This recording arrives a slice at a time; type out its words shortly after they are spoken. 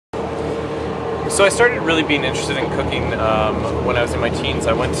So I started really being interested in cooking when I was in my teens.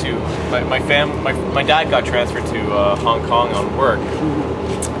 I went to my dad got transferred to Hong Kong on work,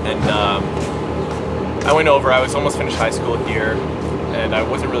 and I went over. I was almost finished high school here, and I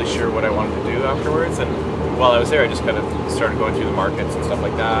wasn't really sure what I wanted to do afterwards. And while I was there, I just kind of started going through the markets and stuff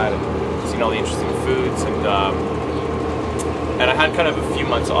like that, and seeing all the interesting foods. And I had kind of a few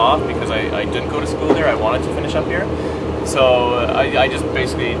months off because I didn't go to school there. I wanted to finish up here. So I just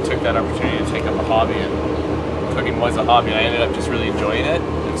basically took that opportunity to take up a hobby, and cooking was a hobby, and I ended up just really enjoying it.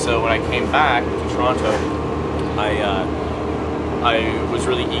 And so when I came back to Toronto, I was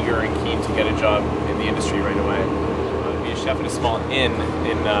really eager and keen to get a job in the industry right away. Be a chef at a small inn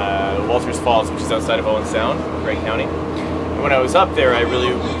in Walters Falls, which is outside of Owen Sound, Grey County. And when I was up there, I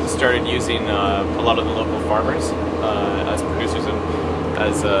really started using a lot of the local farmers as producers and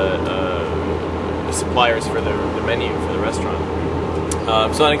as suppliers for the menu for the restaurant.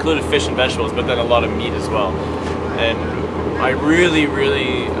 So that included fish and vegetables, but then a lot of meat as well. And I really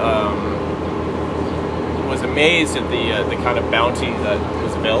was amazed at the kind of bounty that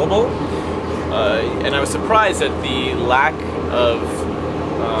was available. And I was surprised at the lack of,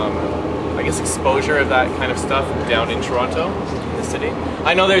 I guess, exposure of that kind of stuff down in Toronto, in the city.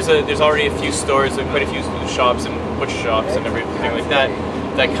 I know there's already a few stores, quite a few shops and butcher shops and everything like that,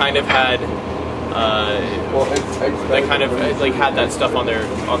 that kind of had had that stuff on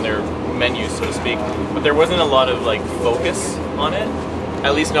their menus, so to speak. But there wasn't a lot of like focus on it,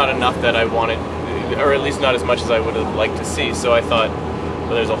 at least not enough that I wanted, or at least not as much as I would have liked to see. So I thought,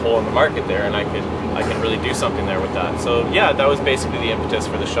 well, there's a hole in the market there, and I can really do something there with that. So yeah, that was basically the impetus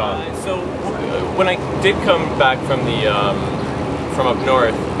for the shop. So when I did come back from from up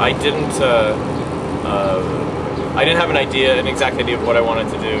north, I didn't have an exact idea of what I wanted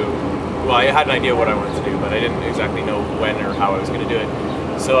to do. Well, I had an idea of what I wanted to do, but I didn't exactly know when or how I was going to do it.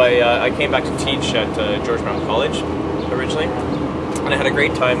 So I came back to teach at George Brown College originally, and I had a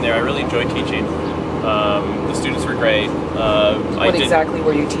great time there. I really enjoyed teaching. The students were great. What exactly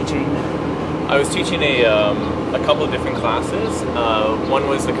were you teaching? I was teaching a couple of different classes. One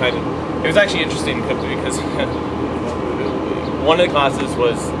was it was actually interesting because one of the classes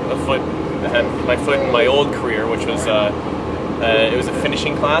was had my foot in my old career, which was it was a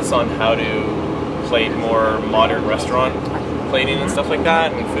finishing class on how to plate more modern restaurant plating and stuff like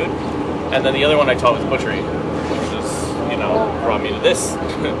that, and food. And then the other one I taught was butchery, which is, brought me to this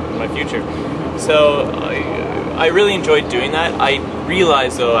in my future. So I really enjoyed doing that. I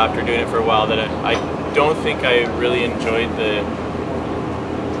realized, though, after doing it for a while, that I don't think I really enjoyed the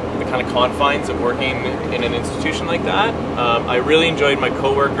kind of confines of working in an institution like that. I really enjoyed my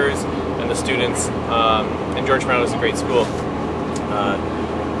coworkers and the students, and George Brown was a great school.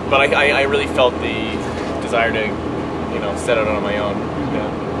 But I really felt the desire to, set out on my own. Yeah.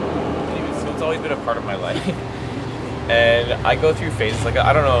 Anyways, so it's always been a part of my life, and I go through phases. Like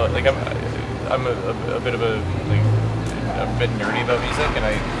I don't know, like I'm a bit nerdy about music, and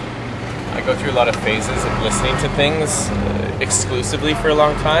I go through a lot of phases of listening to things exclusively for a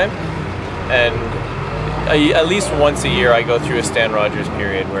long time, and at least once a year I go through a Stan Rogers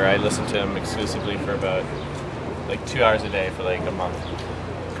period where I listen to him exclusively for about 2 hours a day for like a month.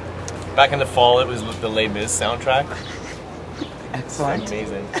 Back in the fall, it was the Les Mis soundtrack. Excellent. It's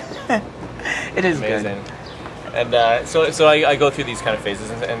amazing. It is amazing. Good. And so I go through these kind of phases,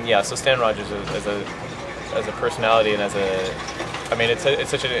 and yeah. So Stan Rogers as a personality and it's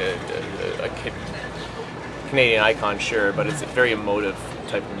such a Canadian icon, sure, but it's a very emotive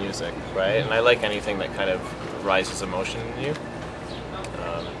type of music, right? And I like anything that kind of rises emotion in you.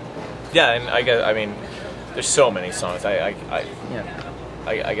 Yeah, and there's so many songs.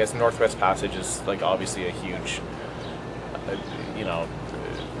 I guess Northwest Passage is obviously a huge, a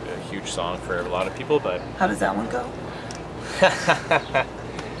huge song for a lot of people. But how does that one go?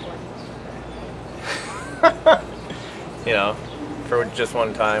 For just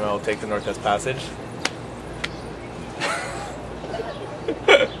one time, I'll take the Northwest Passage.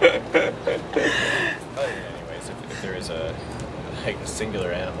 Anyways, if there is a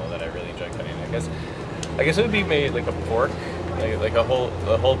singular animal that I really enjoy cutting, I guess it would be made like a pork, like a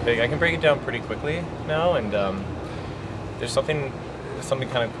whole pig. I can break it down pretty quickly now, and there's something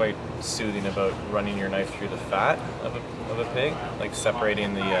kind of quite soothing about running your knife through the fat of a pig, like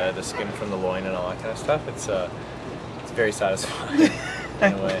separating the skin from the loin and all that kind of stuff. It's very satisfying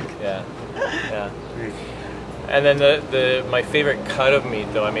in a way. Yeah. And then my favorite cut of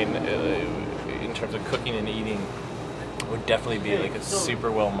meat, though, in terms of cooking and eating, would definitely be like a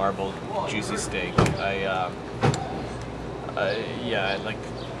super well marbled, juicy steak. Like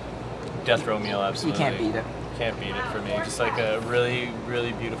death row meal, absolutely. You can't beat it. can't beat it for me. Just like a really,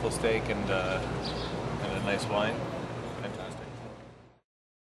 really beautiful steak and a nice wine.